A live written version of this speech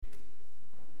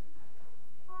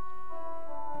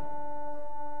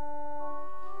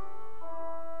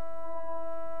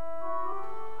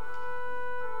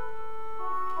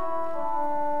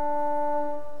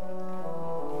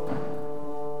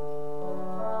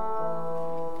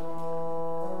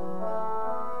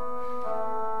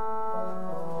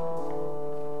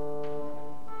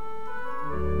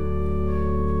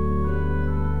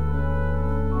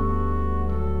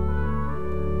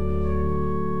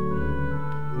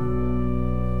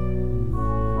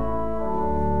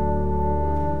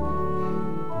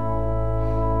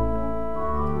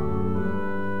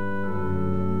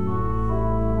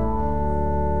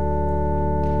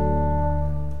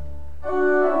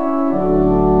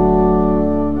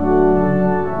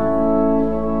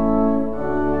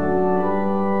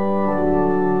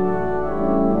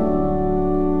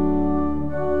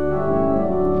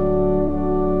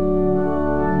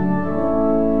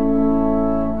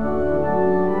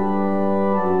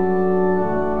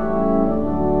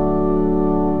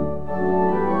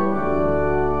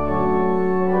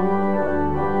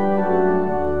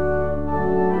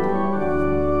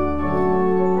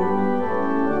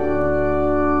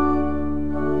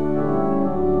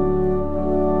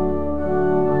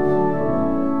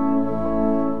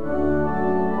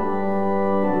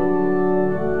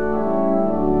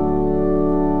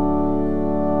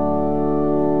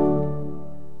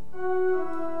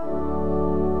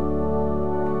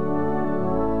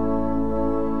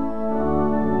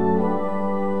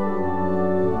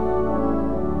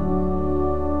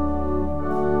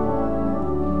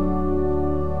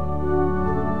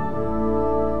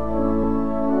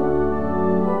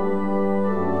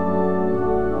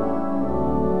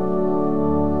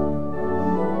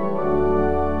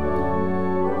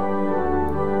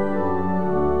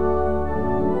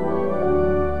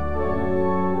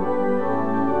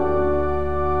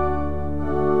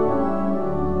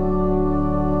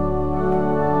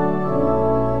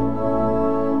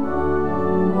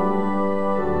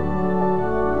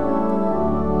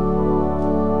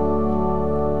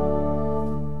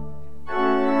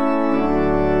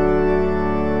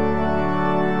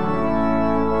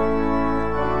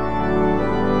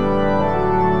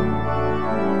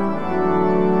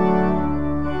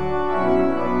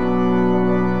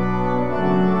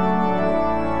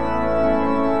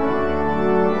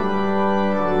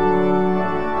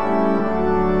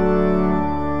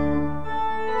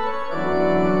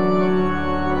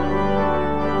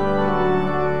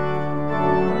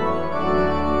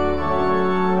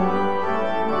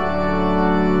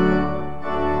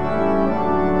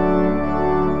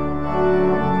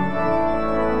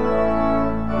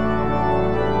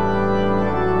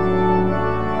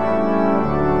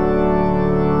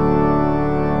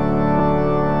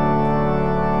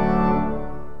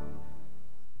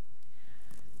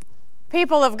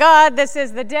People of God, this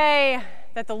is the day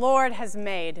that the Lord has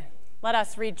made. Let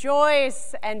us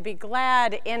rejoice and be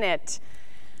glad in it.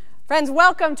 Friends,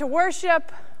 welcome to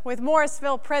worship with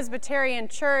Morrisville Presbyterian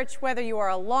Church, whether you are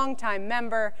a longtime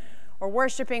member or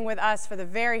worshiping with us for the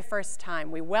very first time.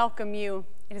 We welcome you.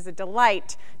 It is a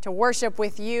delight to worship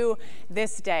with you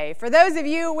this day. For those of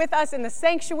you with us in the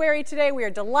sanctuary today, we are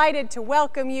delighted to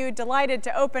welcome you, delighted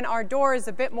to open our doors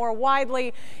a bit more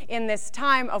widely in this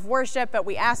time of worship, but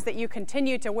we ask that you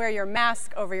continue to wear your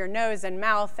mask over your nose and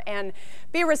mouth and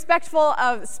be respectful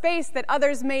of space that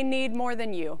others may need more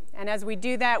than you. And as we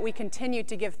do that, we continue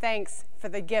to give thanks for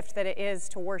the gift that it is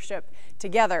to worship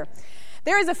together.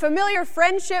 There is a familiar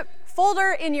friendship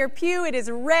folder in your pew. It is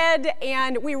red,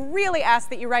 and we really ask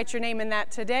that you write your name in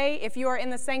that today if you are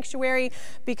in the sanctuary,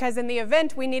 because in the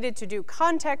event we needed to do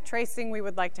contact tracing, we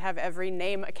would like to have every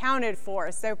name accounted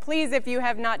for. So please, if you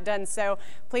have not done so,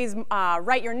 please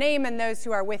write your name and those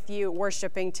who are with you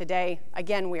worshiping today.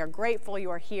 Again, we are grateful you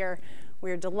are here.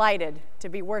 We are delighted to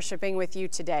be worshiping with you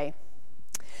today.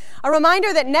 A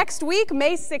reminder that next week,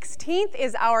 May 16th,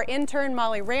 is our intern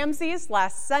Molly Ramsey's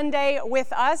last Sunday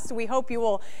with us. We hope you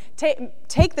will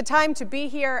take the time to be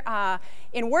here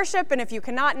in worship, and if you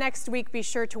cannot next week, be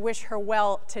sure to wish her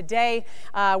well today.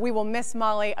 We will miss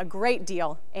Molly a great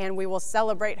deal, and we will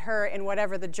celebrate her in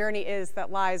whatever the journey is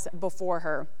that lies before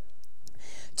her.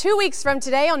 2 weeks from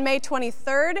today, on May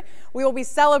 23rd, we will be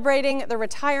celebrating the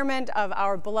retirement of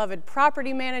our beloved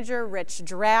property manager, Rich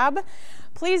Drab.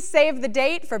 Please save the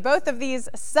date for both of these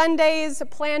Sundays.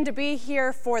 Plan to be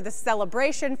here for the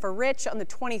celebration for Rich on the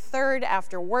 23rd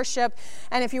after worship.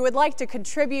 And if you would like to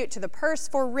contribute to the purse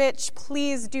for Rich,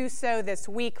 please do so this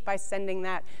week by sending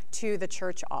that to the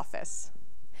church office.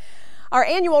 Our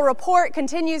annual report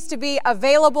continues to be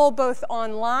available both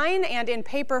online and in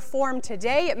paper form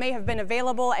today. It may have been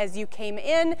available as you came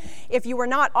in. If you were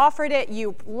not offered it,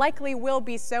 you likely will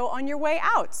be so on your way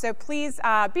out. So please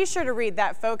be sure to read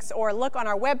that, folks, or look on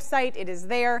our website. It is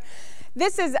there.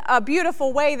 This is a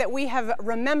beautiful way that we have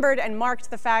remembered and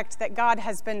marked the fact that God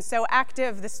has been so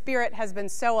active, the Spirit has been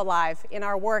so alive in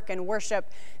our work and worship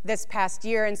this past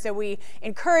year, and so we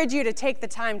encourage you to take the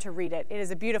time to read it. It is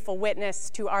a beautiful witness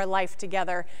to our life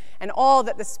together and all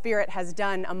that the Spirit has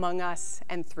done among us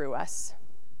and through us.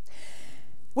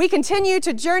 We continue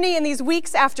to journey in these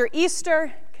weeks after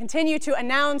Easter, continue to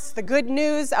announce the good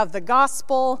news of the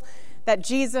gospel that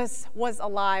Jesus was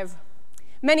alive.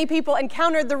 Many people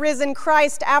encountered the risen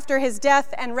Christ after his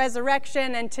death and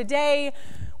resurrection, and today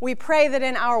we pray that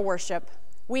in our worship,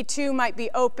 we too might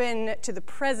be open to the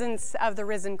presence of the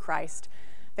risen Christ,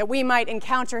 that we might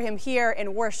encounter him here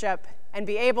in worship and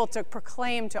be able to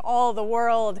proclaim to all the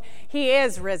world, he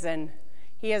is risen.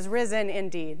 He is risen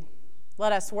indeed.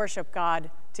 Let us worship God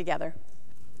together.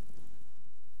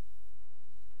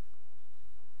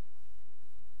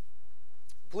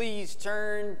 Please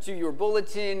turn to your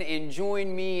bulletin and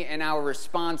join me in our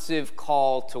responsive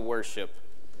call to worship.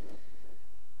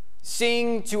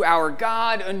 Sing to our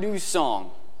God a new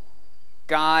song.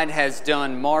 God has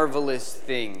done marvelous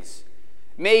things.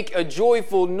 Make a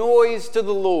joyful noise to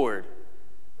the Lord.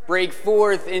 Break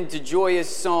forth into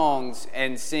joyous songs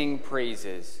and sing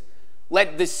praises.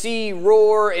 Let the sea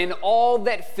roar and all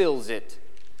that fills it.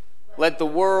 Let the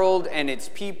world and its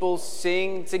people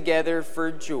sing together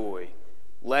for joy.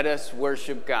 Let us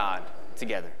worship God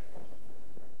together.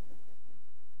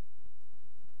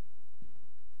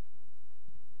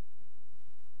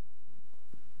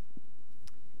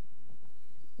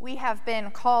 We have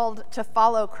been called to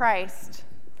follow Christ,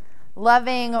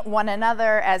 loving one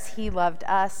another as he loved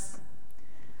us.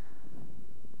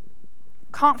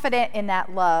 Confident in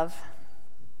that love,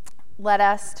 let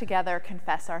us together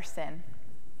confess our sin.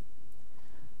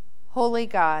 Holy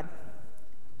God,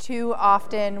 too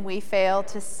often we fail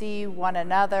to see one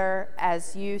another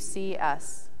as you see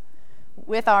us.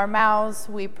 With our mouths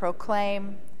we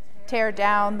proclaim, tear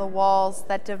down the walls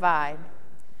that divide.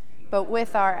 But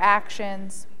with our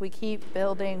actions, we keep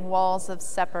building walls of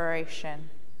separation.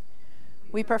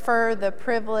 We prefer the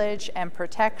privilege and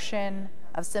protection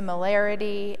of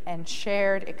similarity and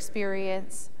shared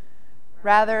experience,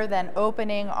 rather than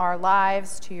opening our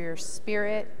lives to your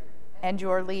Spirit and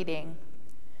your leading.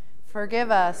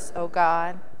 Forgive us, O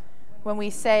God, when we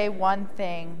say one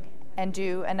thing and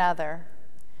do another.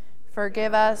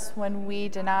 Forgive us when we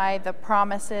deny the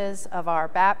promises of our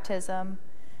baptism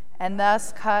and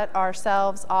thus cut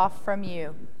ourselves off from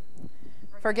you.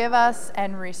 Forgive us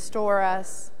and restore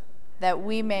us, that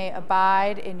we may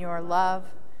abide in your love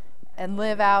and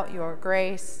live out your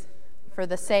grace for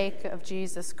the sake of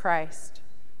Jesus Christ.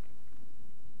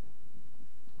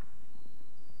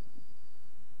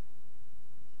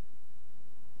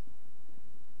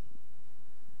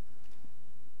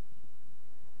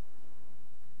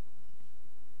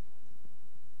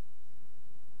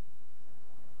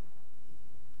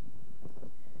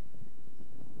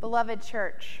 Beloved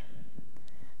church,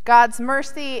 God's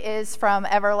mercy is from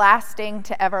everlasting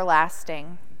to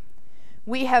everlasting.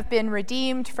 We have been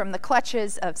redeemed from the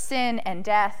clutches of sin and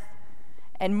death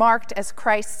and marked as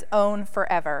Christ's own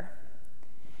forever.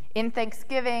 In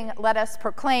thanksgiving, let us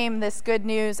proclaim this good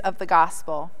news of the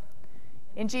gospel.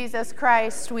 In Jesus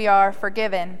Christ, we are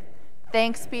forgiven.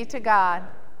 Thanks be to God.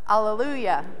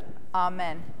 Alleluia.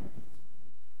 Amen.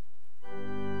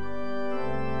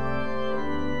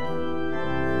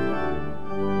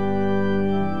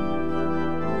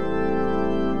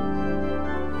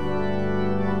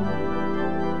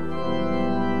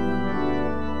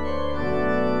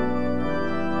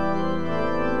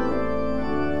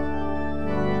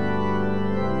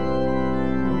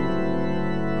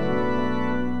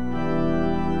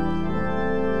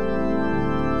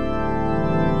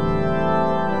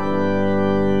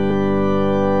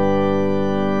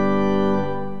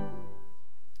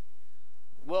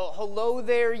 Hello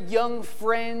there, young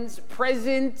friends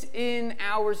present in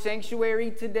our sanctuary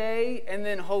today, and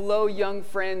then hello, young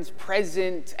friends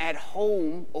present at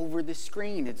home over the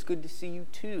screen. It's good to see you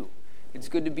too. It's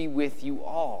good to be with you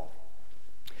all.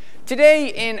 Today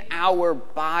in our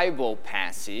Bible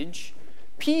passage,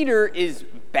 Peter is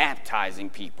baptizing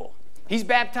people. He's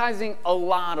baptizing a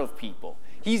lot of people.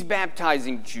 He's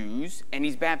baptizing Jews and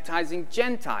he's baptizing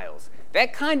Gentiles.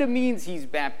 That kind of means he's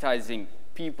baptizing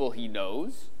people he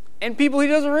knows and people he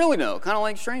doesn't really know, kind of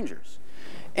like strangers.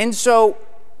 And so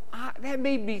that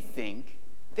made me think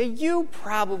that you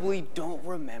probably don't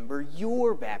remember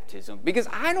your baptism, because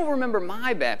I don't remember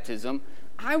my baptism.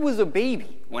 I was a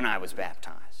baby when I was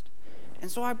baptized. And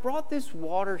so I brought this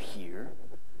water here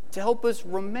to help us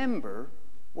remember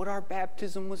what our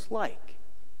baptism was like.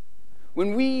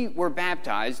 When we were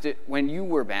baptized, when you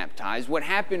were baptized, what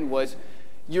happened was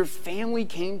your family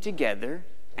came together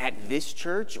at this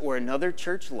church or another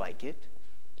church like it,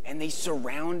 and they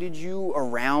surrounded you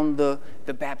around the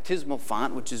baptismal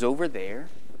font, which is over there.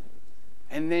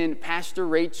 And then Pastor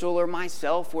Rachel or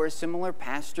myself, or a similar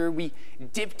pastor, we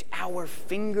dipped our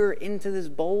finger into this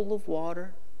bowl of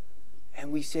water,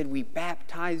 and we said, we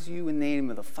baptize you in the name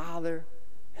of the Father,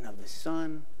 and of the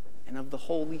Son, and of the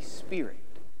Holy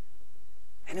Spirit.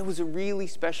 And it was a really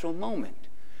special moment,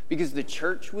 because the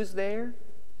church was there,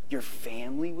 your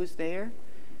family was there,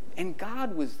 and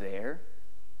God was there,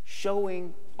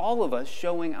 showing all of us,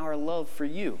 showing our love for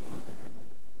you.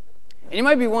 And you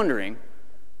might be wondering,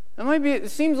 it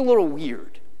seems a little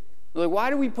weird. Like, why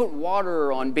do we put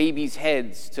water on babies'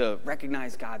 heads to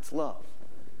recognize God's love?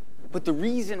 But the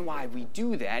reason why we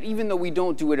do that, even though we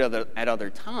don't do it at other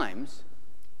times,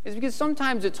 is because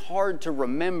sometimes it's hard to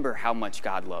remember how much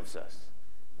God loves us,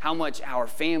 how much our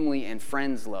family and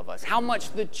friends love us, how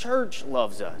much the church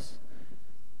loves us.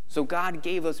 So God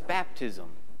gave us baptism,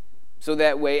 so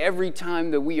that way every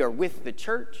time that we are with the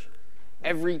church,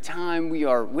 every time we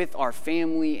are with our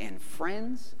family and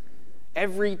friends,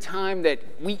 every time that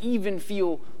we even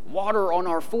feel water on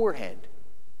our forehead,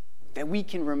 that we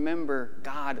can remember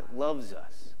God loves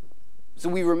us. So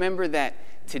we remember that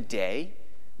today.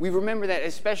 We remember that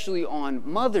especially on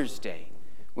Mother's Day,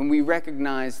 when we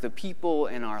recognize the people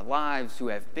in our lives who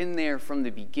have been there from the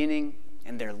beginning,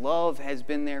 and their love has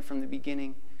been there from the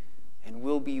beginning, and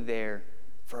will be there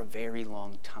for a very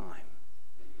long time.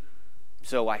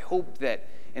 So I hope that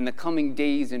in the coming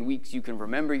days and weeks you can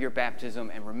remember your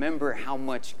baptism and remember how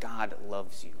much God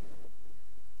loves you.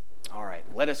 All right,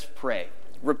 let us pray.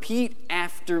 Repeat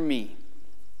after me.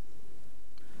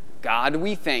 God,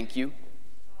 we thank you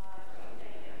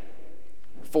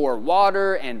for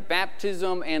water and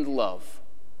baptism and love.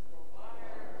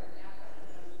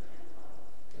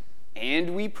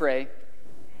 And we pray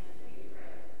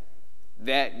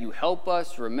that you help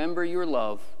us remember your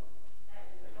love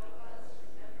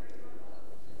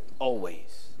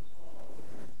always.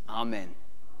 Amen.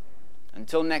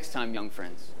 Until next time, young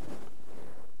friends.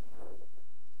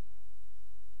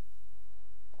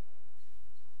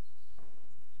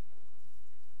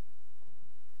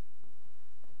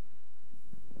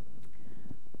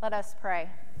 Let us pray.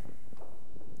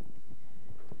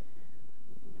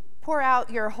 Pour out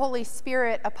your Holy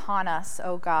Spirit upon us,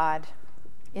 O God,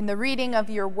 in the reading of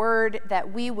your word,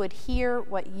 that we would hear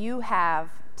what you have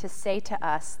to say to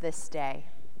us this day.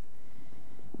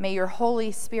 May your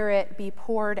Holy Spirit be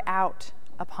poured out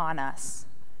upon us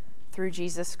through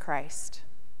Jesus Christ.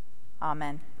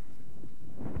 Amen.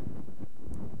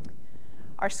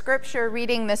 Our scripture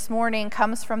reading this morning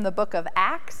comes from the book of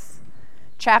Acts,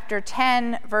 chapter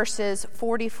 10, verses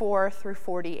 44 through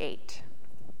 48.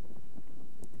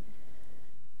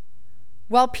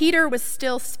 While Peter was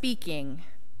still speaking,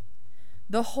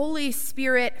 the Holy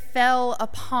Spirit fell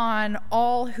upon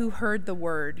all who heard the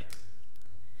word.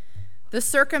 The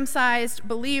circumcised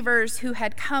believers who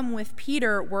had come with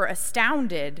Peter were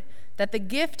astounded that the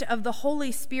gift of the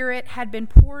Holy Spirit had been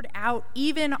poured out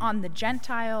even on the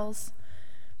Gentiles,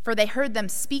 for they heard them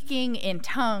speaking in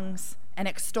tongues and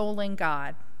extolling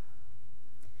God.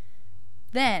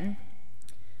 Then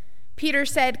Peter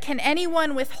said, "Can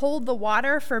anyone withhold the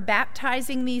water for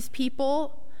baptizing these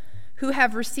people who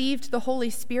have received the Holy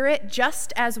Spirit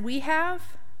just as we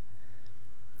have?"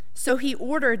 So he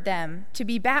ordered them to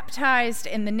be baptized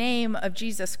in the name of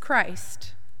Jesus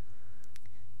Christ.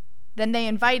 Then they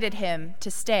invited him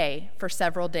to stay for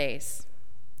several days.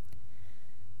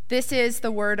 This is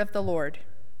the word of the Lord.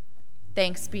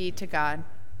 Thanks be to God.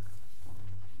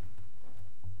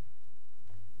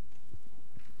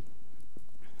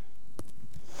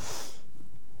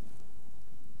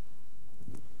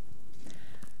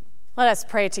 Let us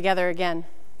pray together again.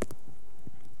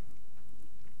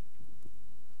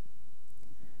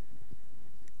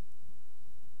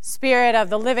 Spirit of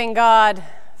the living God,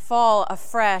 fall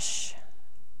afresh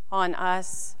on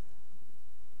us.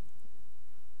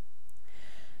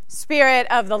 Spirit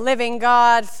of the living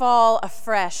God, fall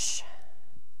afresh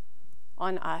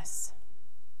on us.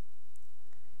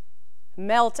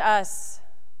 Melt us,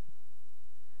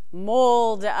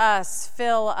 mold us,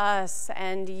 fill us,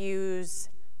 and use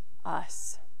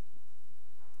us.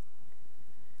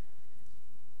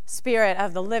 Spirit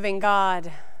of the living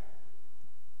God,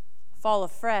 fall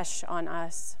afresh on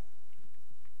us.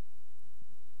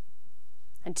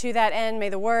 And to that end, may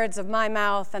the words of my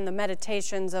mouth and the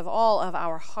meditations of all of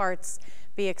our hearts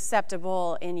be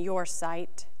acceptable in your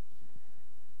sight,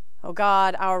 O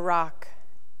God, our rock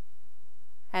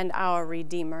and our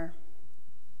Redeemer.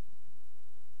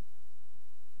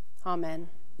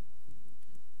 Amen.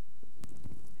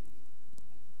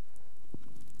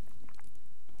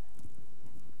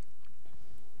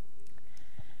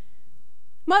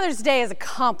 Mother's Day is a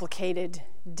complicated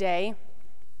day.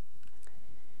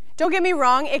 Don't get me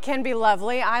wrong, it can be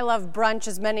lovely. I love brunch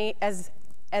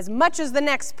as much as the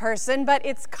next person, but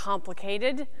it's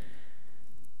complicated,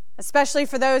 especially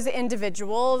for those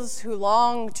individuals who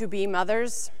long to be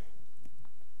mothers,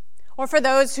 or for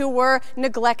those who were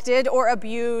neglected or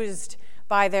abused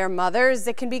by their mothers.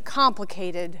 It can be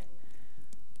complicated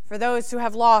for those who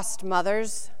have lost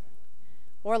mothers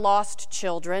or lost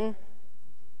children,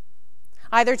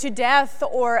 either to death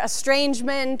or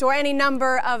estrangement or any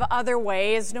number of other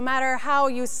ways. No matter how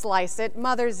you slice it,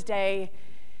 Mother's Day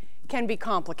can be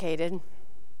complicated.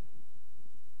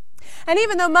 And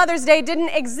even though Mother's Day didn't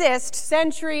exist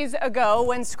centuries ago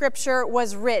when Scripture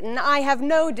was written, I have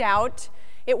no doubt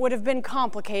it would have been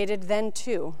complicated then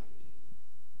too.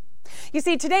 You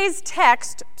see, today's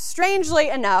text, strangely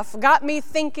enough, got me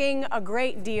thinking a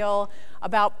great deal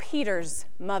about Peter's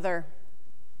mother.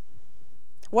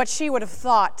 What she would have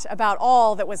thought about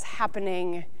all that was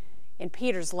happening in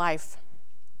Peter's life.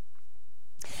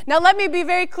 Now, let me be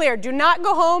very clear. Do not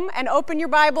go home and open your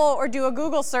Bible or do a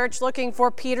Google search looking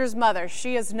for Peter's mother.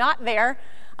 She is not there.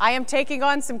 I am taking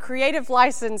on some creative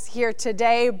license here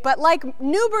today, but like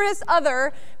numerous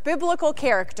other biblical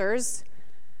characters,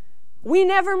 we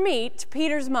never meet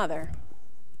Peter's mother.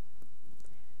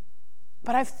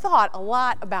 But I've thought a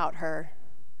lot about her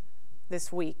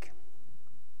this week.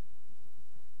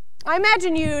 I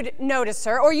imagine you'd notice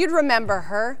her, or you'd remember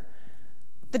her.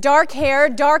 The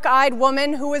dark-haired, dark-eyed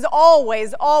woman who was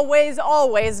always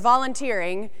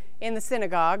volunteering in the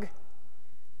synagogue.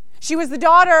 She was the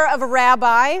daughter of a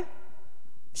rabbi.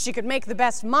 She could make the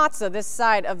best matzah this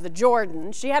side of the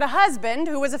Jordan. She had a husband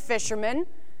who was a fisherman.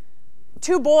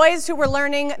 2 boys who were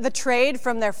learning the trade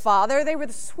from their father. They were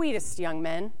the sweetest young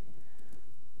men.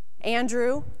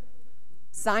 Andrew,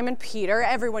 Simon Peter,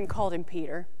 everyone called him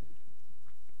Peter.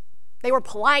 They were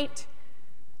polite,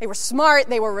 they were smart,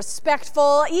 they were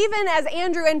respectful. Even as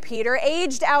Andrew and Peter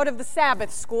aged out of the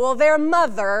Sabbath school, their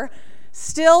mother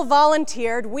still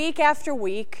volunteered week after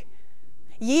week,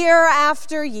 year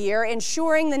after year,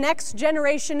 ensuring the next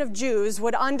generation of Jews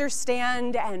would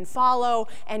understand and follow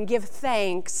and give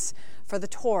thanks for the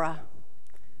Torah,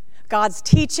 God's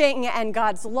teaching and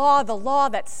God's law, the law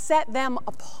that set them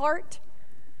apart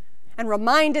and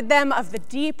reminded them of the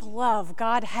deep love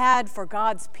God had for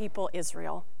God's people,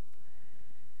 Israel.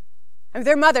 And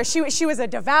their mother, she was a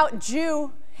devout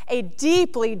Jew, a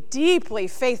deeply, deeply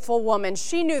faithful woman.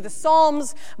 She knew the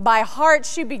Psalms by heart.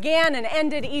 She began and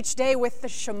ended each day with the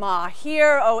Shema.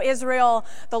 Hear, O Israel,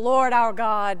 the Lord our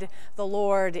God, the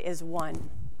Lord is one.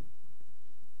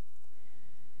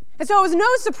 And so it was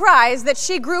no surprise that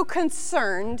she grew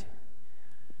concerned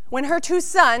when her two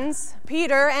sons,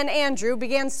 Peter and Andrew,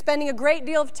 began spending a great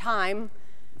deal of time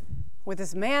with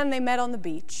this man they met on the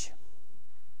beach.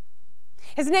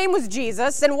 His name was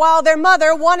Jesus, and while their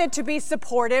mother wanted to be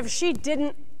supportive, she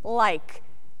didn't like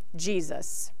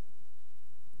Jesus.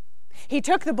 He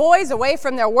took the boys away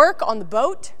from their work on the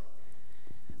boat,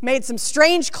 made some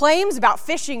strange claims about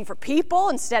fishing for people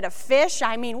instead of fish.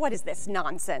 I mean, what is this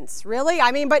nonsense, really?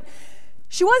 But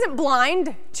she wasn't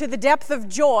blind to the depth of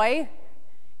joy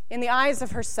in the eyes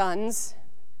of her sons.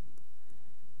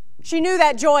 She knew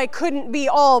that joy couldn't be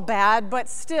all bad, but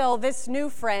still, this new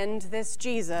friend, this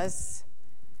Jesus,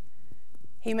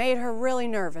 he made her really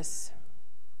nervous.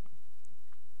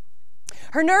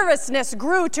 Her nervousness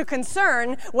grew to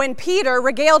concern when Peter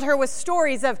regaled her with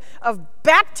stories of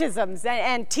baptisms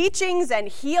and teachings and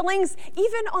healings,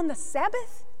 even on the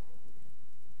Sabbath.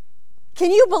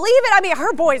 Can you believe it?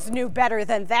 Her boys knew better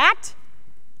than that.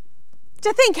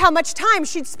 To think how much time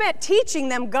she'd spent teaching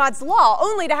them God's law,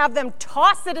 only to have them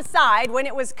toss it aside when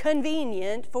it was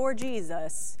convenient for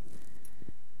Jesus.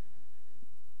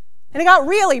 And it got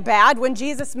really bad when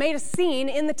Jesus made a scene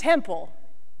in the temple.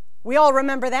 We all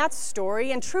remember that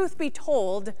story, and truth be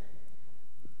told,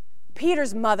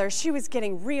 Peter's mother, she was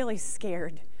getting really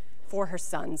scared for her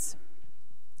sons.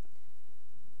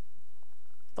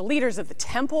 The leaders of the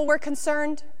temple were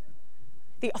concerned.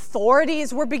 The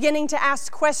authorities were beginning to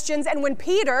ask questions, and when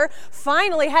Peter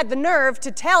finally had the nerve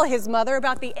to tell his mother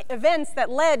about the events that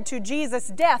led to Jesus'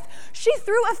 death, she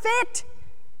threw a fit.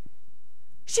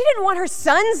 She didn't want her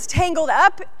sons tangled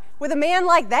up with a man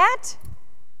like that.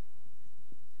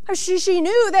 She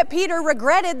knew that Peter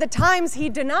regretted the times he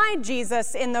denied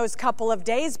Jesus in those couple of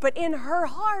days, but in her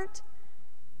heart,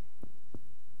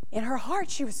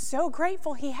 she was so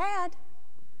grateful he had.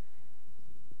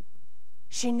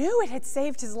 She knew it had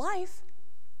saved his life.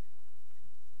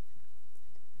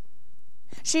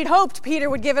 She'd hoped Peter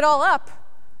would give it all up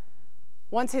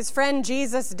once his friend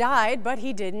Jesus died, but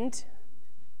he didn't.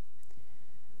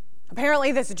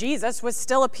 Apparently, this Jesus was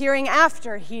still appearing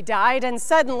after he died, and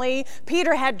suddenly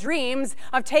Peter had dreams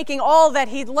of taking all that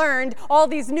he'd learned, all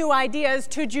these new ideas,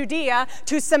 to Judea,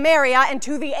 to Samaria, and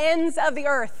to the ends of the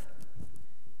earth.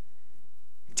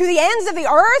 To the ends of the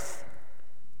earth?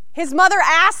 His mother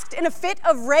asked in a fit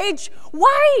of rage,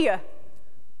 "Why?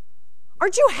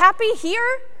 Aren't you happy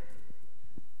here?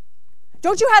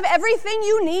 Don't you have everything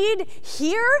you need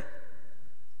here?"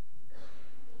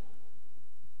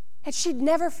 And she'd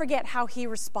never forget how he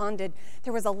responded.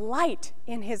 There was a light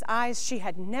in his eyes she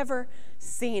had never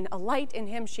seen, a light in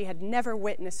him she had never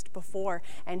witnessed before.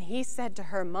 And he said to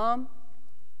her, "Mom,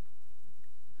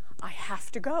 I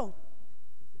have to go.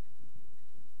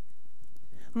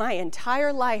 My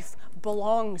entire life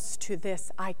belongs to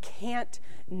this. I can't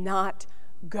not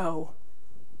go."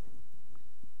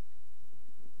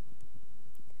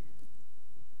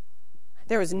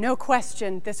 There was no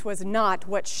question this was not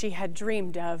what she had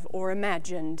dreamed of or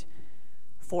imagined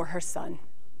for her son.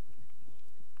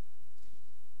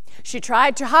 She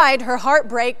tried to hide her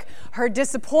heartbreak, her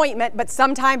disappointment, but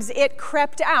sometimes it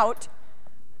crept out.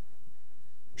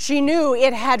 She knew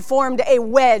it had formed a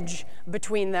wedge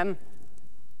between them.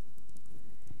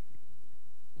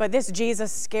 But this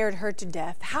Jesus scared her to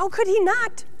death. How could he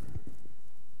not?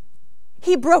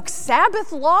 He broke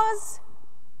Sabbath laws,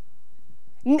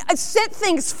 sent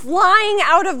things flying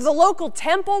out of the local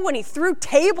temple when he threw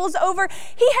tables over.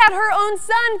 He had her own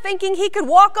son thinking he could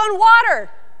walk on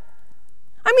water.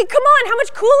 Come on, how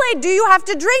much Kool-Aid do you have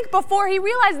to drink before he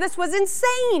realized this was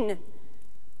insane?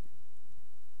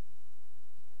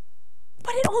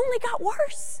 But it only got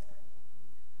worse.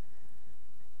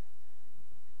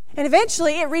 And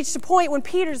eventually it reached a point when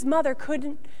Peter's mother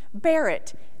couldn't bear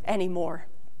it anymore.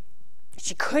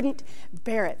 She couldn't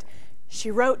bear it.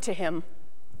 She wrote to him,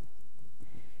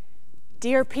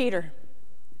 "Dear Peter,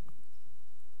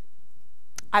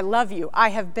 I love you. I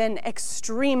have been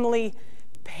extremely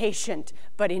patient,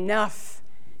 but enough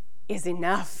is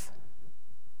enough.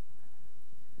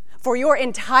 For your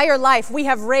entire life, we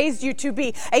have raised you to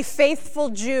be a faithful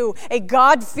Jew, a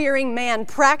God-fearing man,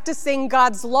 practicing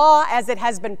God's law as it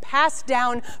has been passed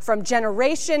down from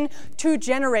generation to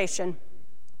generation.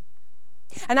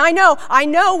 And I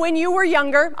know when you were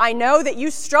younger, I know that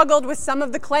you struggled with some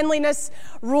of the cleanliness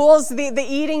rules, the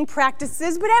eating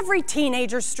practices, but every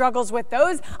teenager struggles with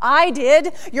those. I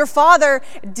did, your father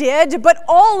did, but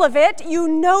all of it, you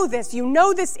know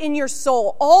this in your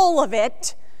soul, all of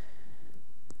it,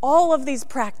 all of these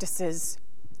practices,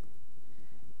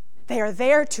 they are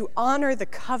there to honor the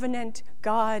covenant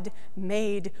God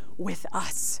made with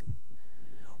us,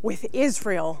 with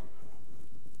Israel.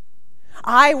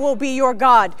 I will be your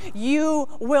God. You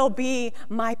will be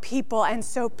my people. And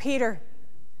so, Peter,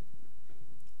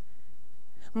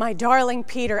 my darling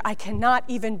Peter, I cannot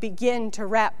even begin to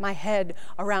wrap my head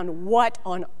around what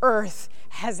on earth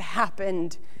has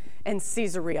happened in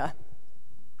Caesarea.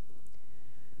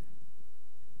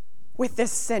 With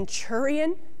this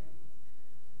centurion,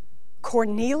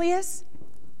 Cornelius?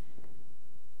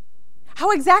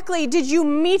 How exactly did you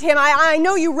meet him? I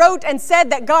know you wrote and said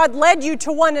that God led you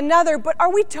to one another, but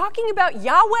are we talking about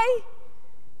Yahweh?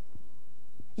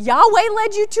 Yahweh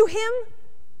led you to him?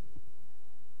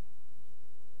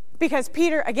 Because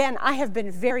Peter, again, I have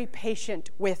been very patient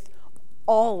with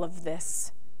all of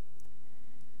this.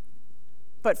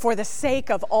 But for the sake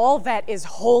of all that is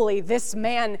holy, this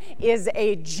man is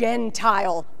a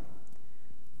Gentile.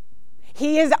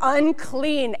 He is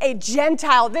unclean, a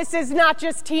Gentile. This is not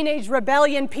just teenage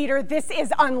rebellion, Peter. This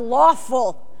is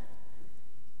unlawful.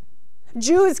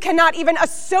 Jews cannot even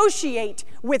associate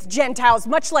with Gentiles,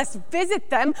 much less visit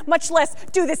them, much less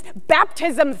do this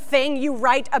baptism thing you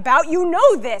write about. You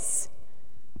know this.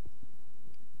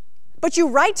 But you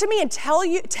write to me and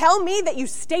tell me that you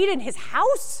stayed in his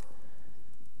house?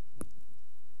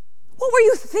 What were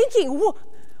you thinking?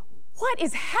 What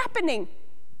is happening?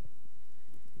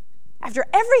 After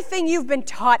everything you've been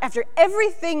taught, after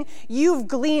everything you've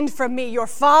gleaned from me, your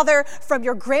father, from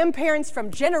your grandparents,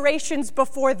 from generations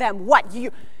before them, what,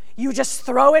 you just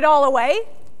throw it all away?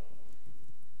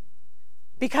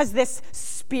 Because this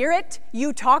spirit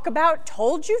you talk about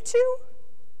told you to?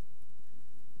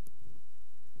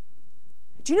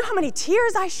 Do you know how many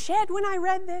tears I shed when I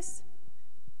read this?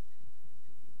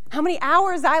 How many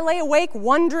hours I lay awake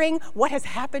wondering what has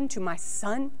happened to my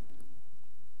son?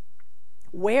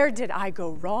 Where did I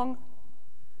go wrong?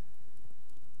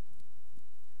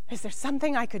 Is there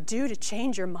something I could do to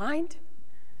change your mind?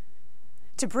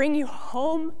 To bring you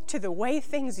home to the way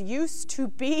things used to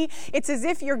be? It's as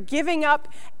if you're giving up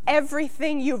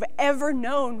everything you've ever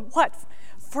known. What?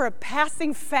 For a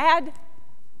passing fad?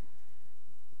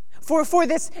 For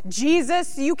this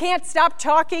Jesus you can't stop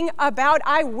talking about?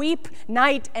 I weep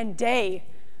night and day,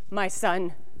 my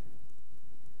son.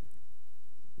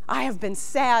 I have been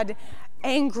sad,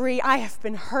 angry, I have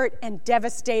been hurt and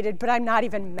devastated, but I'm not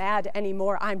even mad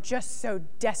anymore. I'm just so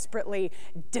desperately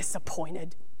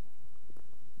disappointed.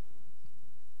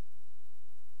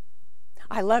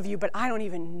 I love you, but I don't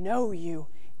even know you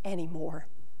anymore.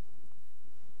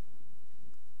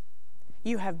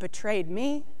 You have betrayed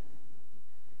me.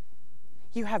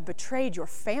 You have betrayed your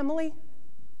family.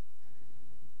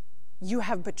 You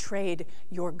have betrayed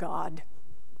your God.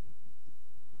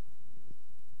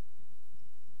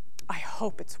 I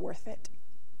hope it's worth it.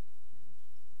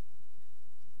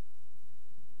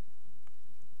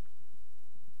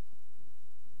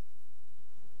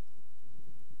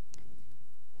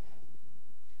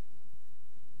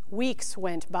 Weeks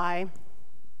went by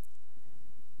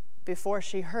before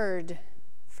she heard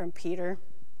from Peter.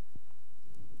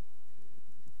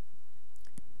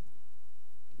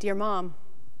 Dear Mom,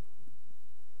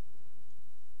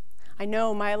 I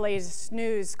know my latest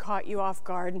news caught you off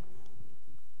guard.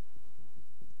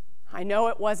 I know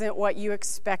it wasn't what you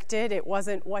expected. It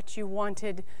wasn't what you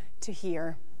wanted to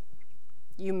hear.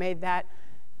 You made that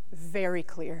very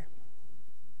clear.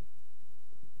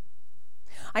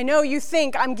 I know you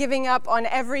think I'm giving up on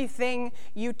everything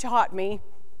you taught me.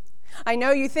 I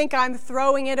know you think I'm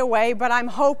throwing it away, but I'm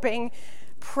hoping,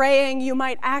 praying you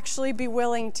might actually be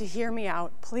willing to hear me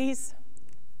out. Please,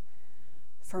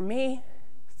 for me,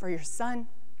 for your son.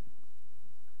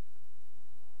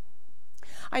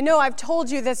 I know I've told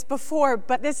you this before,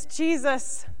 but this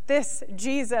Jesus,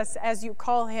 as you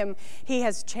call him, he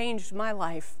has changed my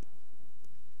life.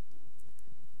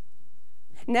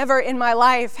 Never in my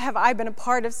life have I been a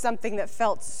part of something that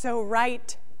felt so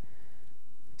right,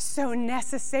 so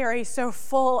necessary, so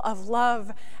full of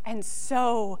love, and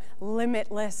so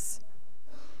limitless.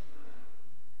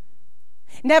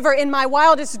 Never in my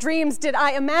wildest dreams did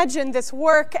I imagine this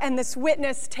work and this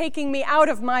witness taking me out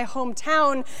of my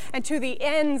hometown and to the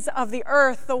ends of the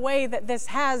earth the way that this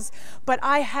has, but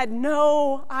I had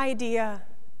no idea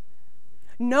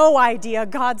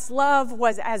God's love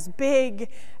was as big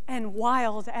and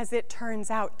wild as it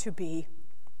turns out to be.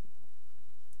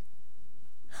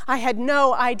 I had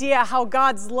no idea how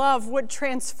God's love would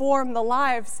transform the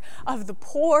lives of the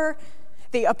poor,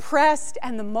 the oppressed,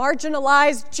 and the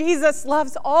marginalized. Jesus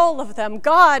loves all of them.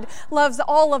 God loves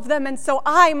all of them, and so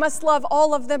I must love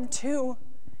all of them too.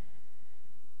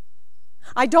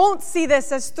 I don't see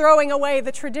this as throwing away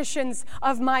the traditions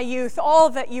of my youth, all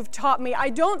that you've taught me. I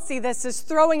don't see this as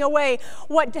throwing away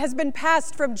what has been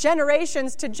passed from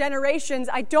generations to generations.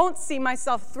 I don't see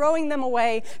myself throwing them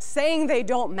away, saying they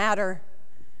don't matter,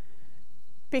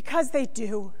 because they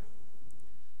do.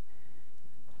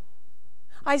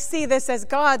 I see this as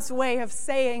God's way of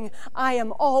saying, I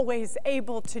am always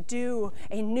able to do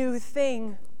a new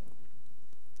thing.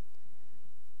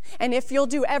 And if you'll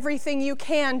do everything you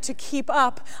can to keep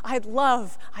up, I'd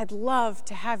love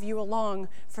to have you along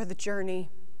for the journey.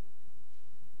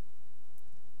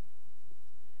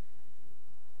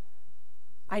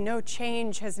 I know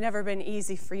change has never been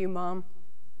easy for you, Mom.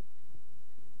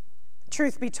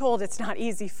 Truth be told, it's not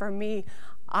easy for me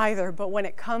either, but when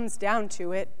it comes down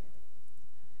to it,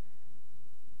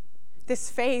 this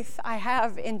faith I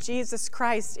have in Jesus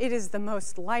Christ, it is the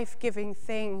most life-giving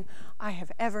thing I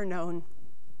have ever known.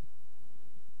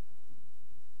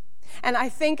 And I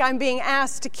think I'm being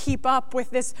asked to keep up with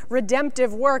this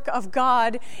redemptive work of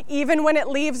God, even when it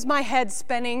leaves my head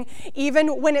spinning,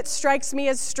 even when it strikes me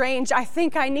as strange. I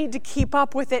think I need to keep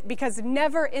up with it, because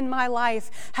never in my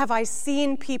life have I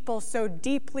seen people so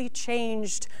deeply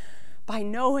changed by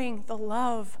knowing the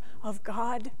love of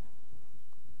God.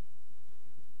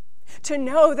 To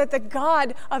know that the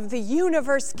God of the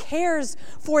universe cares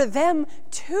for them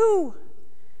too.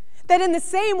 That in the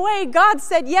same way God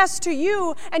said yes to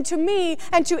you and to me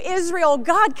and to Israel,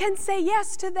 God can say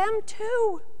yes to them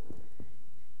too.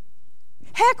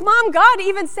 Heck, Mom, God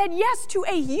even said yes to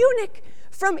a eunuch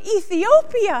from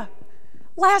Ethiopia.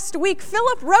 Last week,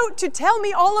 Philip wrote to tell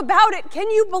me all about it.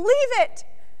 Can you believe it?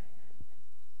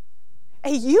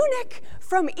 A eunuch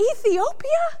from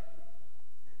Ethiopia?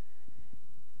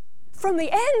 From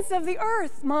the ends of the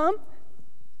earth, Mom.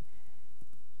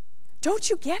 Don't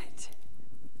you get it?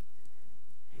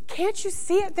 Can't you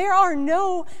see it? There are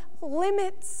no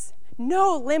limits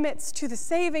to the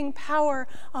saving power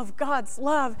of God's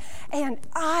love, and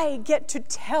I get to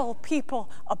tell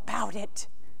people about it.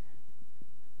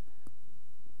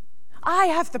 I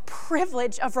have the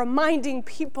privilege of reminding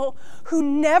people who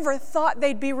never thought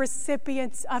they'd be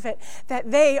recipients of it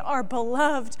that they are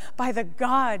beloved by the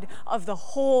God of the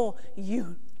whole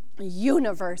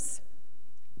universe.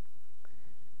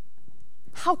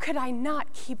 How could I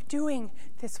not keep doing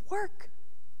this work?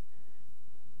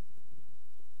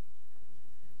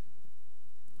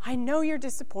 I know you're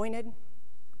disappointed.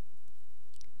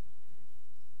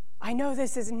 I know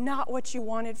this is not what you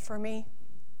wanted for me.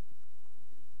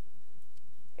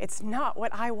 It's not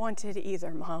what I wanted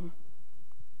either, Mom.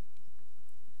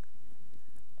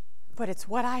 But it's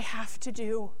what I have to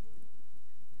do.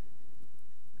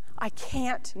 I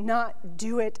can't not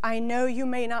do it. I know you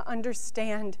may not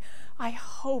understand. I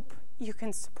hope you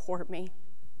can support me.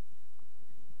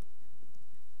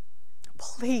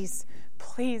 Please,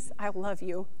 please, I love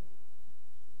you.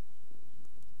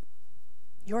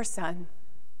 Your son,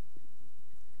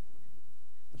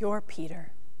 your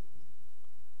Peter.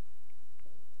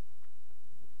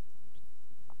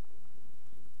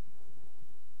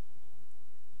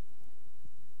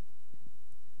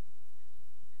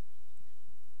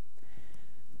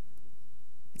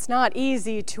 It's not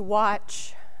easy to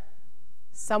watch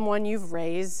someone you've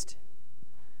raised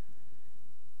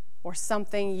or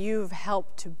something you've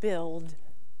helped to build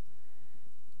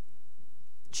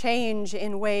change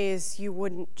in ways you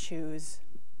wouldn't choose,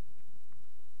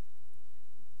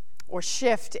 or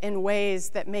shift in ways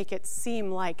that make it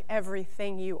seem like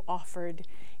everything you offered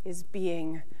is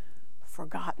being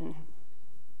forgotten,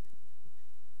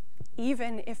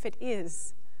 even if it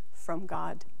is from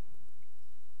God.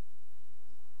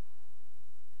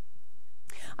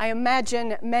 I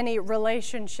imagine many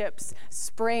relationships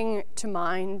spring to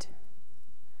mind.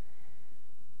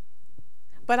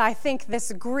 But I think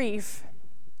this grief,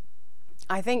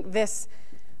 I think this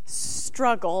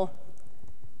struggle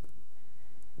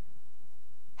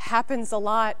happens a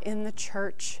lot in the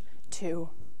church too.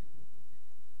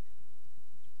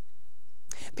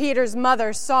 Peter's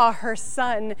mother saw her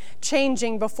son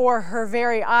changing before her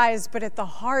very eyes, but at the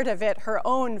heart of it, her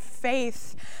own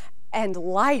faith and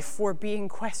life were being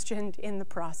questioned in the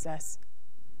process.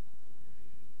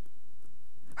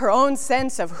 Her own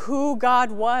sense of who God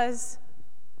was,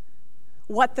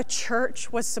 what the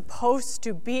church was supposed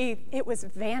to be, it was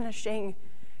vanishing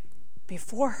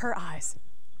before her eyes.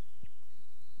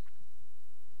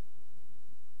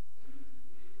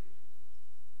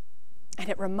 And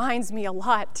it reminds me a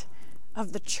lot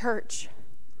of the church,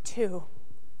 too.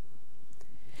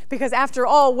 Because after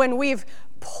all, when we've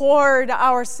poured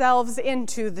ourselves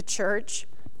into the church,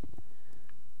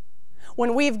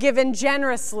 when we've given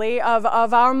generously of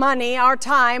our money, our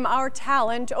time, our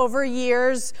talent over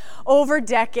years, over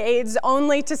decades,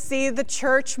 only to see the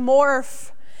church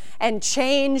morph and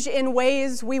change in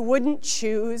ways we wouldn't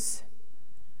choose,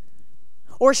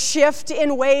 or shift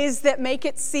in ways that make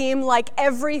it seem like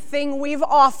everything we've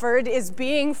offered is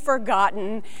being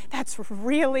forgotten. That's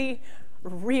really,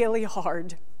 really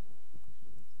hard,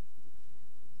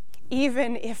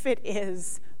 even if it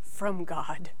is from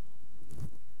God.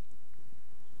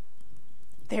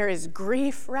 There is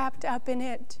grief wrapped up in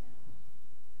it.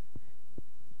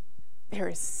 There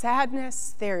is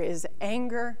sadness. There is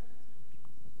anger.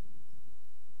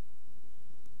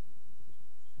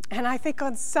 And I think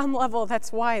on some level,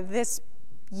 that's why this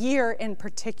year in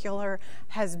particular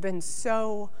has been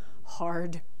so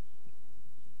hard.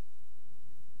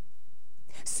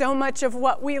 So much of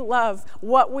what we love,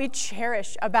 what we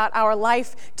cherish about our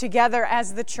life together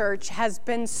as the church has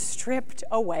been stripped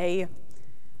away.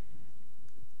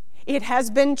 It has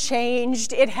been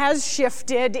changed, it has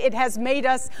shifted, it has made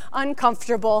us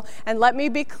uncomfortable. And let me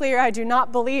be clear, I do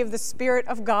not believe the Spirit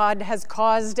of God has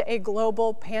caused a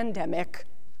global pandemic.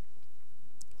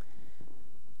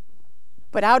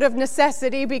 But out of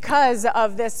necessity, because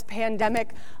of this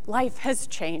pandemic, life has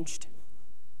changed.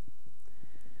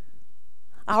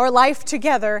 Our life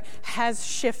together has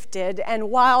shifted,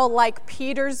 and while, like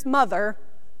Peter's mother,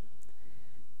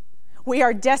 we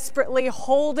are desperately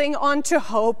holding on to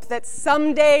hope that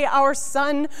someday our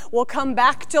son will come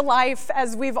back to life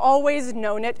as we've always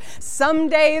known it.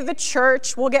 Someday the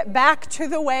church will get back to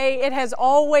the way it has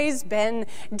always been,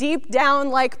 deep down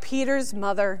like Peter's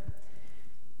mother.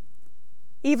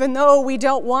 Even though we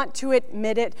don't want to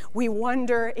admit it, we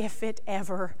wonder if it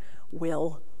ever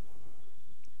will.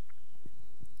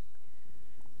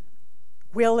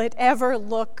 Will it ever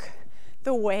look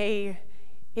the way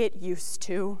it used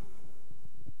to?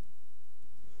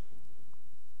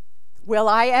 Will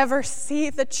I ever see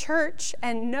the church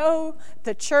and know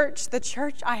the church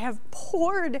I have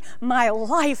poured my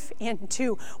life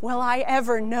into? Will I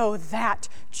ever know that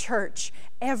church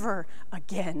ever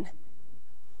again?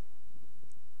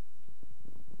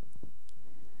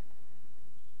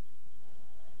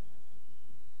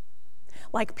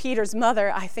 Like Peter's mother,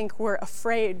 I think we're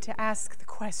afraid to ask the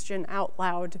question out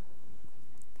loud.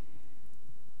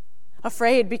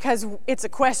 Afraid because it's a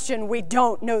question we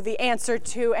don't know the answer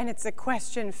to, and it's a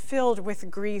question filled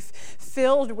with grief,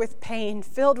 filled with pain,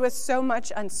 filled with so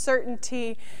much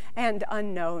uncertainty and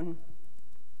unknown.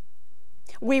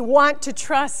 We want to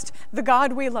trust the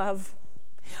God we love,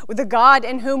 the God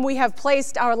in whom we have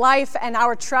placed our life and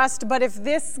our trust, but if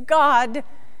this God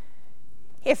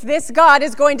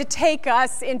is going to take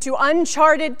us into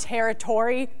uncharted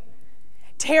territory,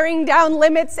 tearing down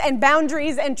limits and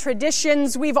boundaries and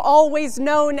traditions we've always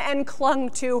known and clung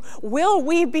to, will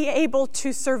we be able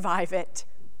to survive it?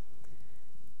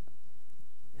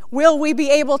 Will we be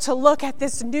able to look at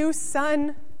this new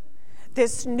sun,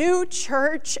 this new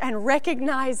church, and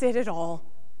recognize it at all?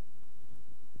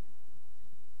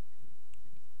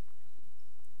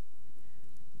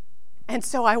 And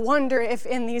so I wonder if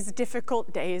in these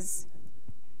difficult days,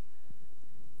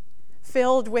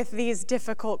 filled with these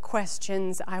difficult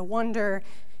questions, I wonder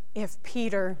if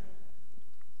Peter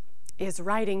is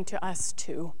writing to us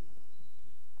too.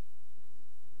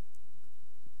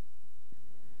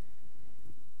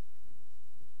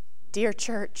 Dear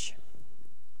church,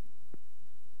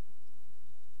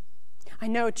 I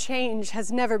know change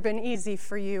has never been easy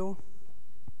for you.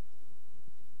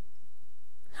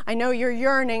 I know you're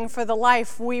yearning for the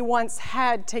life we once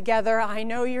had together. I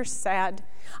know you're sad.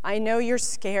 I know you're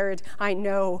scared. I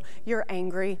know you're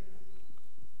angry.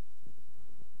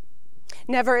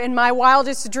 Never in my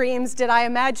wildest dreams did I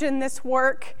imagine this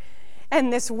work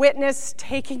and this witness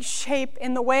taking shape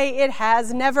in the way it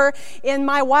has. Never in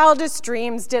my wildest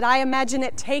dreams did I imagine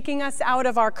it taking us out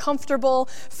of our comfortable,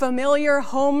 familiar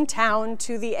hometown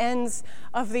to the ends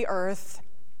of the earth.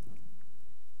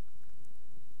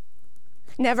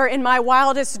 Never in my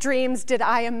wildest dreams did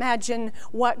I imagine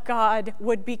what God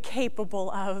would be capable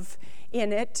of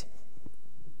in it.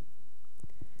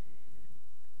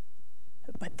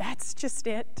 But that's just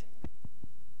it.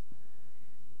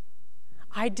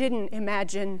 I didn't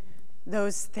imagine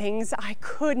those things. I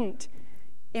couldn't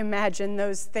imagine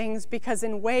those things because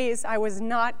in ways I was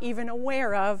not even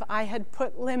aware of, I had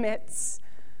put limits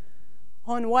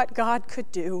on what God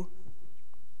could do.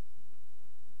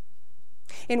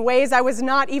 In ways I was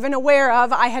not even aware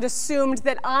of, I had assumed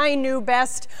that I knew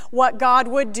best what God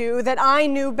would do, that I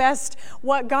knew best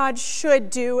what God should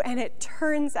do, and it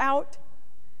turns out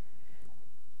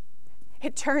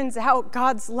It turns out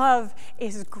God's love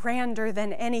is grander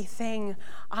than anything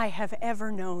I have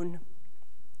ever known.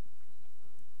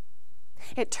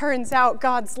 It turns out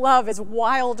God's love is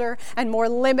wilder and more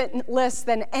limitless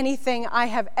than anything I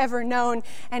have ever known.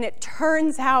 And it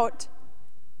turns out,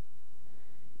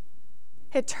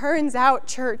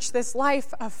 church, this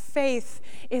life of faith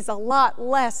is a lot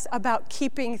less about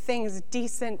keeping things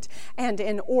decent and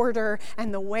in order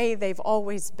and the way they've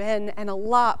always been, and a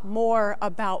lot more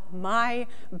about my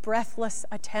breathless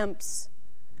attempts,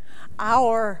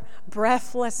 our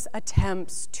breathless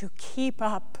attempts to keep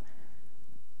up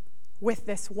with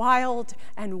this wild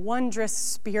and wondrous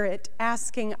spirit,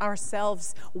 asking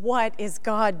ourselves, what is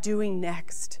God doing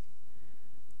next?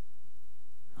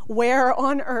 Where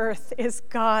on earth is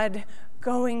God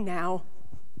going now?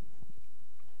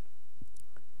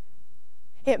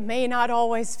 It may not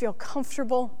always feel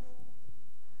comfortable.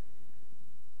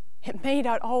 It may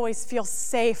not always feel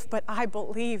safe, but I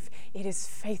believe it is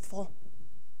faithful.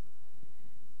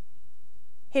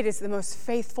 It is the most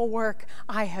faithful work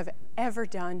I have ever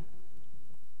done.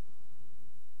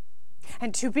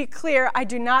 And to be clear, I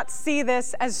do not see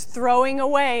this as throwing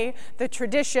away the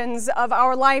traditions of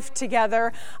our life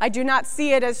together. I do not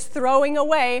see it as throwing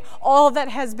away all that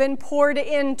has been poured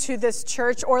into this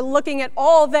church, or looking at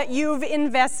all that you've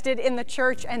invested in the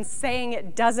church and saying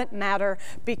it doesn't matter,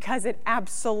 because it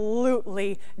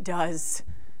absolutely does.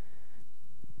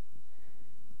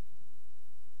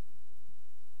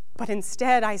 But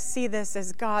instead, I see this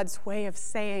as God's way of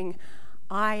saying,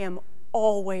 I am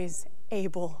always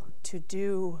able to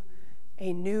do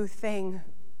a new thing.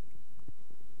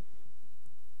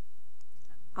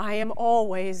 I am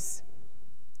always,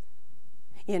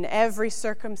 in every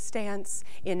circumstance,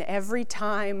 in every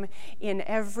time, in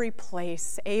every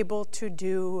place, able to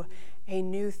do a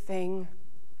new thing.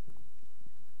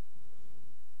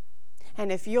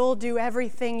 And if you'll do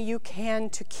everything you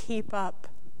can to keep up,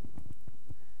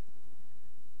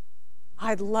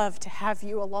 I'd love to have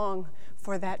you along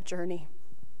for that journey.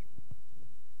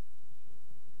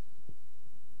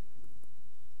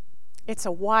 It's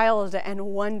a wild and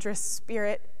wondrous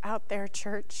spirit out there,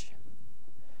 church.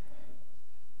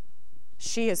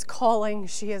 She is calling.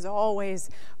 She is always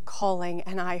calling.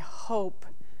 And I hope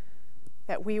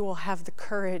that we will have the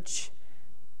courage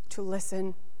to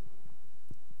listen.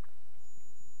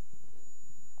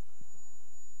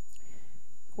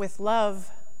 With love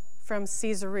from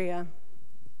Caesarea,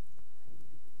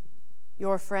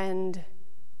 your friend,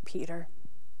 Peter.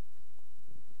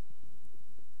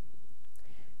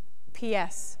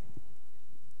 P.S.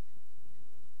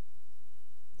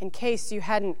 In case you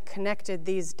hadn't connected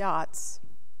these dots,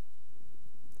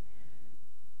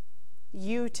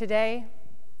 you today,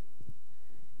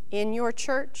 in your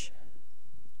church,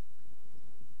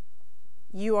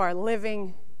 you are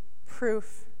living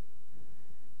proof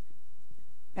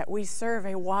that we serve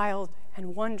a wild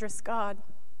and wondrous God.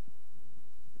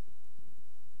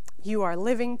 You are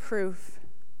living proof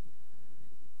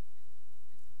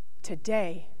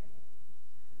today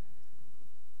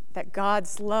that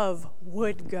God's love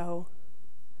would go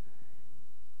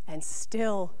and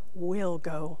still will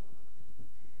go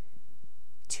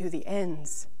to the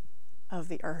ends of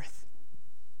the earth.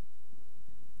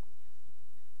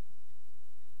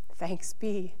 Thanks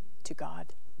be to God.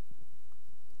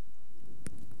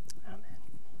 Amen.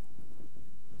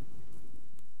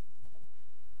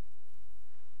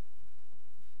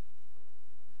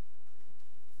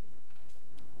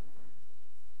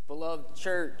 Beloved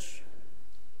church,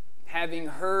 having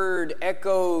heard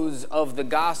echoes of the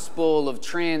gospel of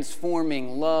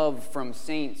transforming love from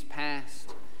saints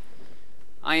past,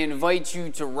 I invite you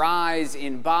to rise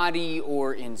in body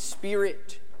or in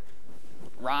spirit.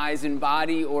 Rise in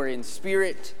body or in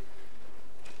spirit.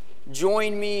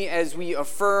 Join me as we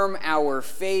affirm our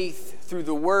faith through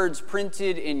the words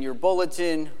printed in your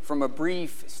bulletin from a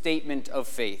brief statement of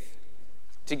faith.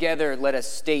 Together, let us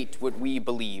state what we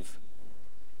believe.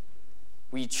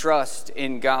 We trust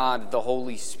in God, the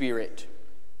Holy Spirit,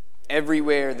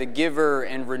 everywhere the giver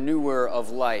and renewer of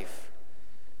life.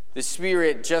 The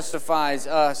Spirit justifies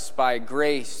us by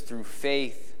grace through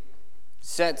faith,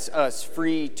 sets us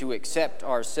free to accept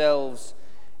ourselves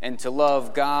and to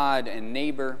love God and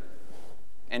neighbor,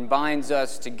 and binds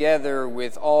us together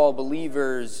with all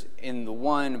believers in the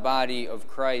one body of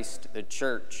Christ, the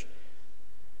church.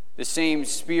 The same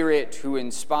Spirit who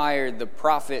inspired the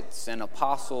prophets and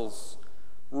apostles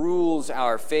rules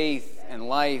our faith and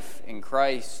life in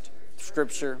Christ,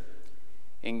 Scripture,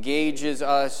 engages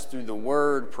us through the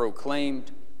word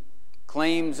proclaimed,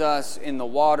 claims us in the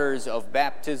waters of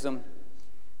baptism,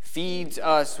 feeds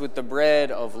us with the bread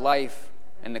of life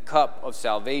and the cup of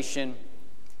salvation,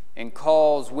 and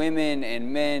calls women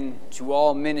and men to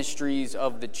all ministries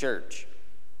of the church.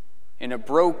 In a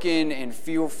broken and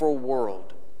fearful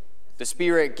world, the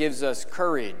Spirit gives us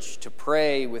courage to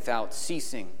pray without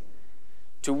ceasing,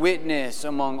 to witness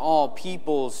among all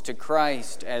peoples to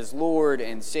Christ as Lord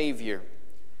and Savior,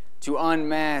 to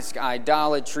unmask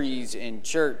idolatries in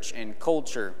church and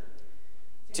culture,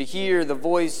 to hear the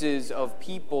voices of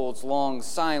peoples long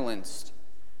silenced,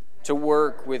 to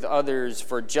work with others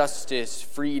for justice,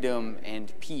 freedom,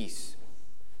 and peace.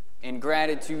 In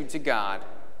gratitude to God,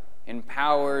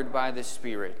 empowered by the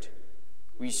Spirit,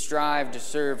 we strive to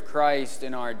serve Christ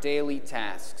in our daily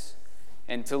tasks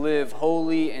and to live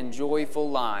holy and joyful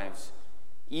lives,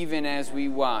 even as we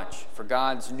watch for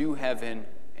God's new heaven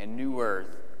and new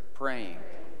earth, praying,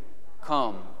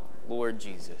 "Come, Lord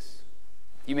Jesus."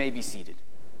 You may be seated.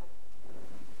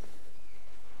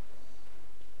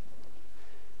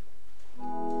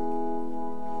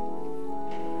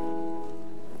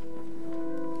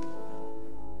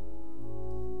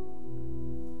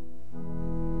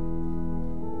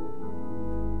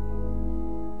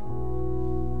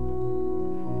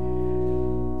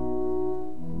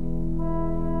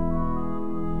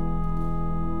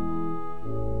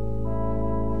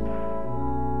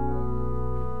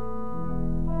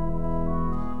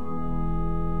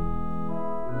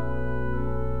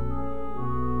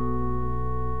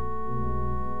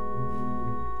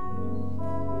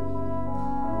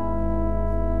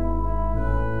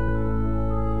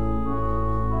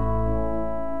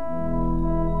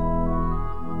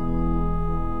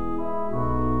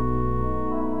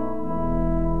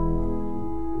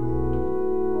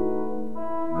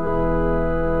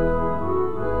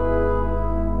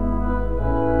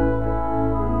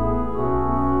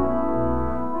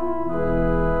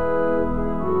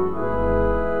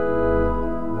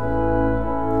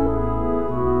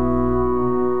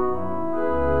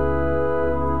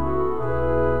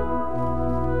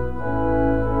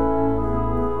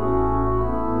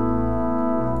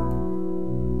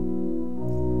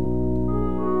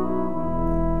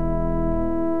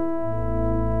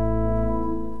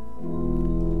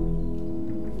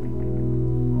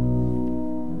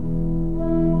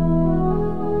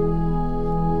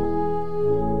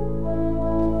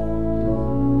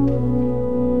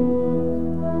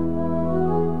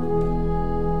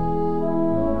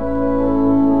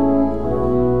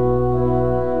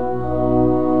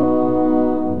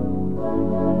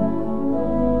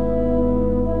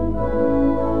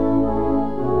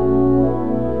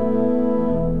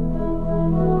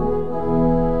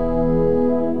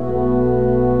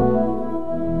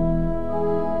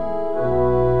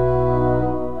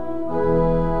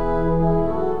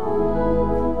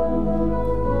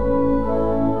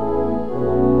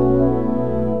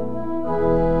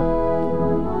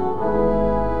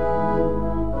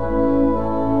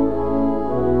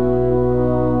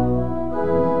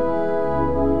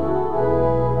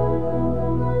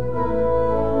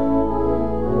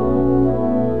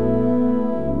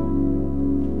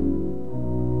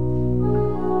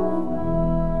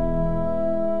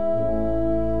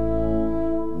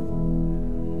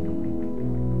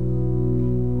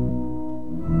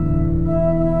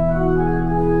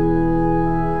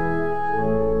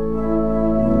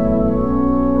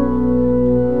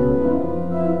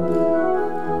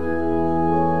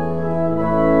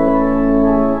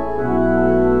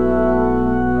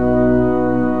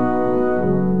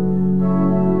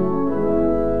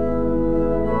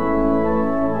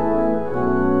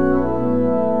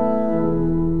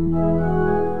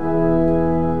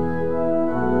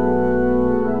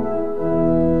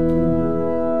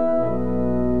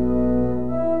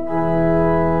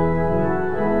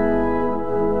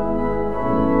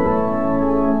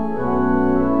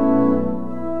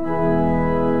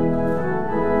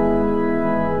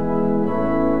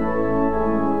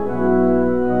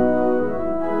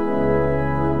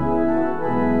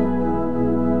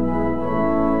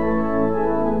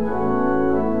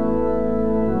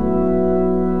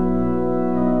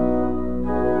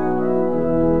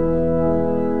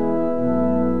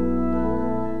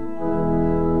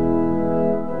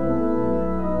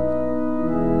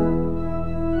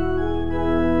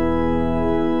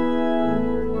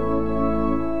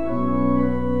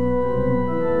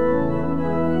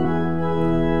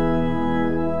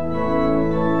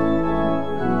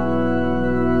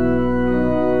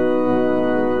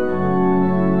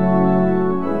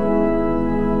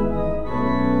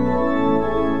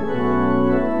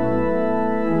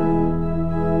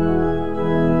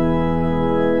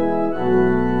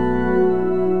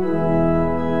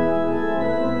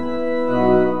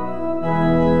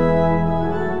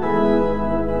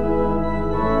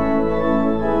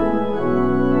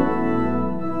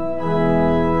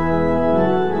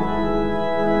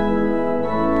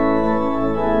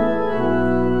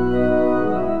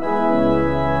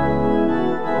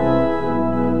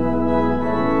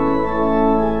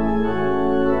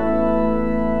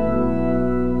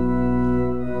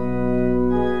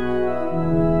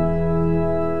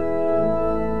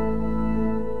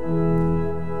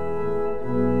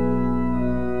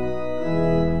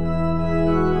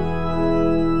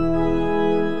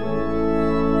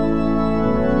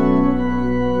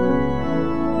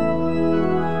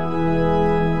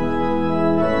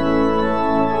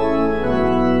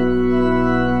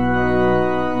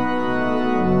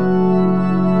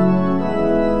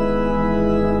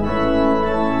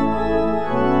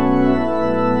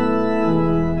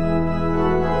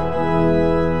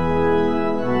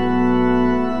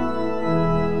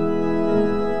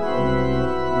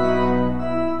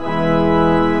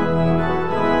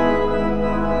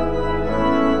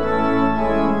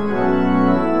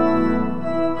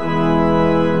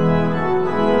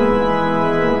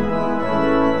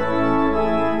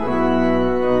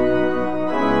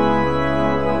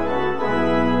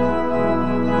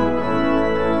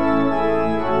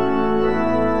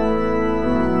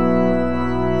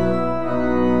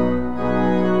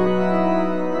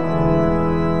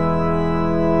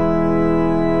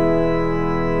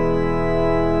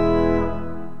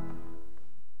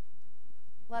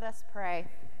 Let us pray.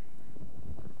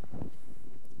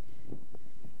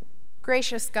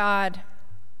 Gracious God,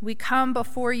 we come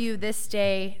before you this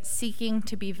day seeking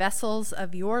to be vessels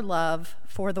of your love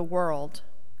for the world,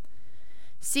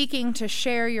 seeking to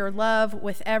share your love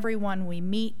with everyone we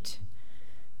meet,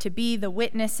 to be the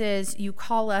witnesses you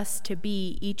call us to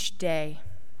be each day.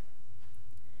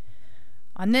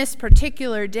 On this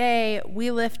particular day,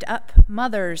 we lift up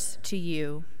mothers to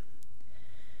you.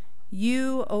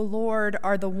 You, O Lord,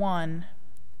 are the one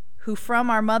who from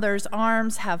our mother's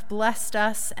arms have blessed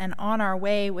us and on our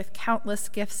way with countless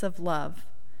gifts of love,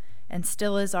 and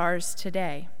still is ours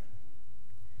today.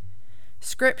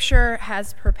 Scripture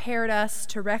has prepared us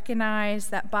to recognize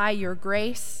that by your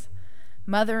grace,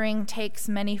 mothering takes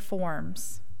many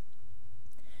forms.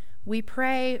 We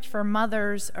pray for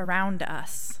mothers around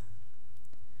us,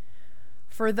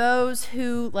 for those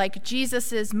who, like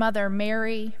Jesus' mother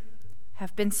Mary,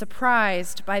 have been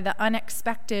surprised by the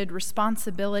unexpected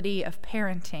responsibility of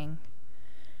parenting.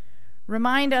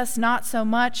 Remind us not so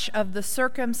much of the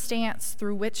circumstance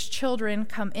through which children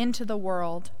come into the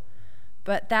world,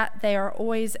 but that they are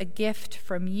always a gift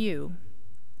from you.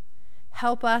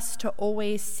 Help us to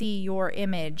always see your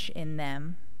image in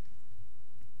them.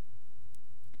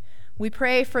 We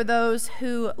pray for those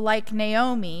who, like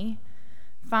Naomi,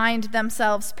 find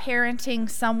themselves parenting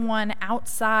someone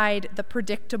outside the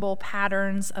predictable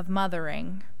patterns of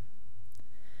mothering.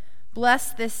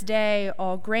 Bless this day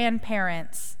all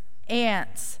grandparents,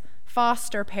 aunts,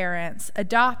 foster parents,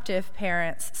 adoptive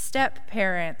parents,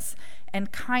 step-parents,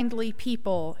 and kindly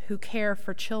people who care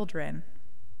for children.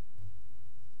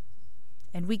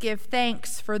 And we give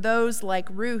thanks for those like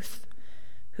Ruth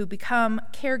who become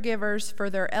caregivers for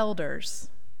their elders,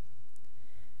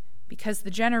 because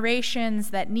the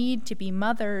generations that need to be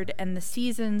mothered and the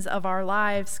seasons of our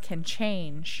lives can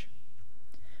change.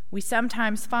 We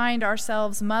sometimes find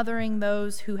ourselves mothering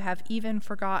those who have even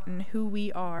forgotten who we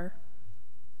are.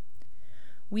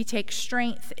 We take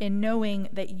strength in knowing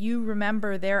that you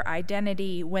remember their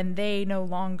identity when they no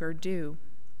longer do.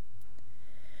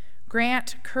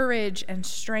 Grant courage and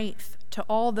strength to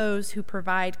all those who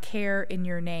provide care in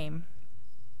your name.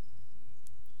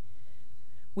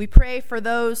 We pray for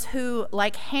those who,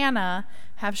 like Hannah,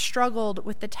 have struggled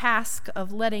with the task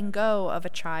of letting go of a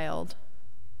child.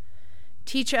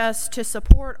 Teach us to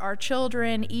support our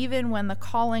children even when the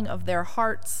calling of their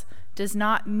hearts does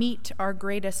not meet our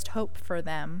greatest hope for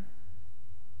them.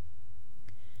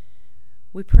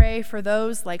 We pray for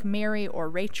those like Mary or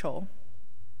Rachel,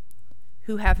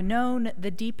 who have known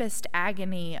the deepest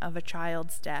agony of a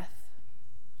child's death.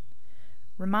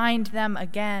 Remind them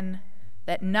again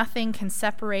that nothing can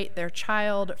separate their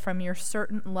child from your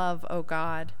certain love, O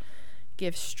God.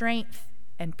 Give strength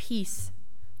and peace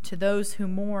to those who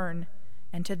mourn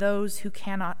and to those who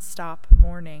cannot stop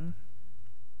mourning.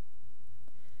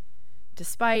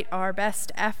 Despite our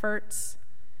best efforts,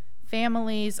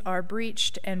 families are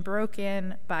breached and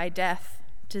broken by death,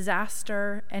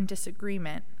 disaster, and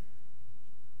disagreement.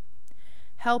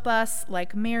 Help us,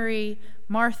 like Mary,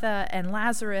 Martha, and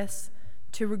Lazarus,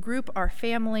 to regroup our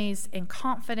families in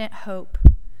confident hope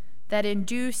that in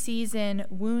due season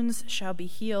wounds shall be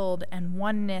healed and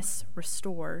oneness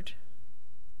restored.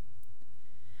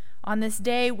 On this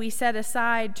day we set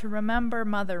aside to remember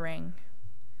mothering.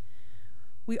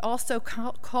 We also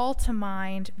call to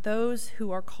mind those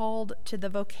who are called to the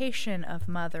vocation of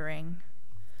mothering,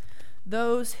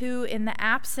 those who in the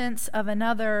absence of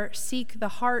another seek the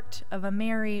heart of a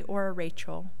Mary or a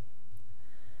Rachel.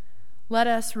 Let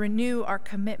us renew our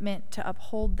commitment to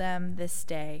uphold them this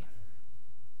day.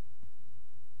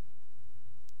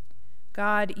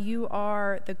 God, you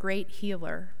are the great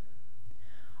healer,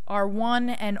 our one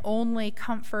and only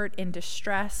comfort in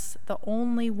distress, the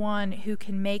only one who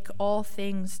can make all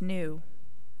things new.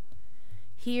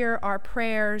 Hear our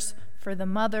prayers for the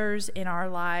mothers in our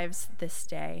lives this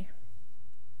day.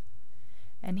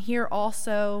 And hear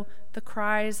also the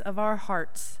cries of our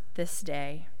hearts this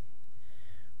day.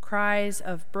 Cries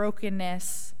of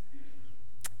brokenness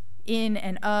in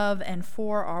and of and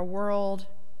for our world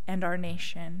and our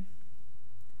nation.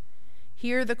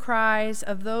 Hear the cries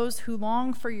of those who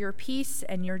long for your peace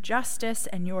and your justice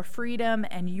and your freedom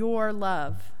and your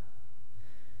love.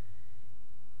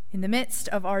 In the midst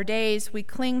of our days, we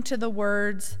cling to the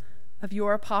words of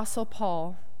your Apostle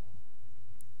Paul,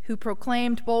 who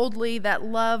proclaimed boldly that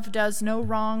love does no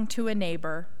wrong to a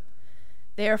neighbor.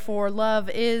 Therefore, love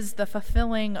is the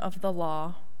fulfilling of the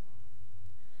law.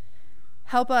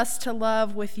 Help us to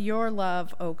love with your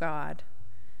love, O God,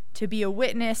 to be a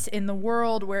witness in the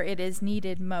world where it is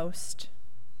needed most.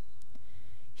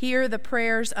 Hear the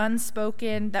prayers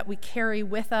unspoken that we carry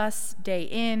with us day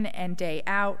in and day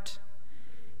out.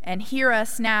 And hear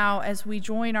us now as we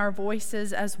join our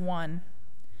voices as one,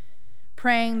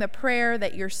 praying the prayer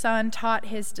that your Son taught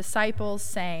his disciples,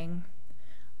 saying,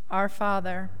 Our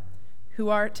Father, who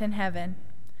art in heaven,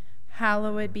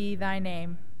 hallowed be thy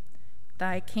name.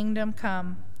 Thy kingdom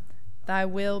come, thy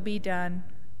will be done,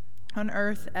 on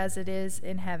earth as it is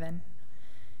in heaven.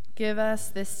 Give us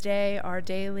this day our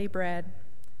daily bread,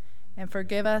 and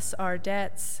forgive us our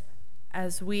debts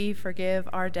as we forgive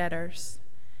our debtors.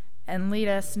 And lead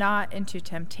us not into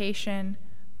temptation,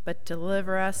 but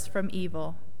deliver us from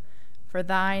evil. For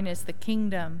thine is the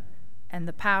kingdom, and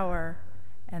the power,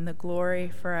 and the glory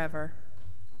forever.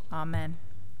 Amen.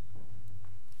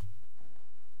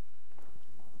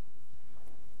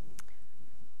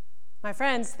 My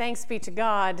friends, thanks be to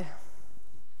God.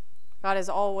 God is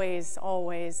always,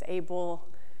 always able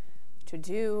to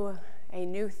do a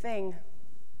new thing,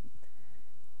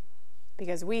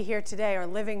 because we here today are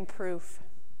living proof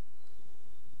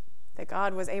that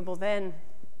God was able then,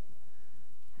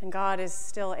 and God is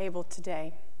still able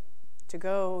today to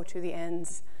go to the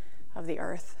ends of the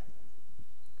earth.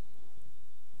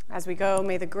 As we go,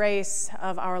 may the grace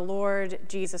of our Lord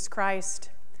Jesus Christ,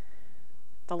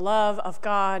 the love of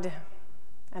God,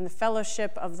 and the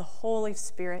fellowship of the Holy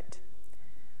Spirit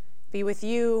be with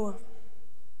you,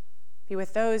 be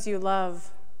with those you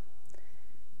love,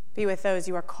 be with those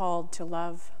you are called to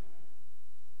love,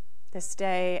 this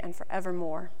day and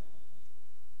forevermore.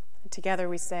 And together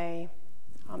we say,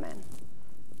 Amen.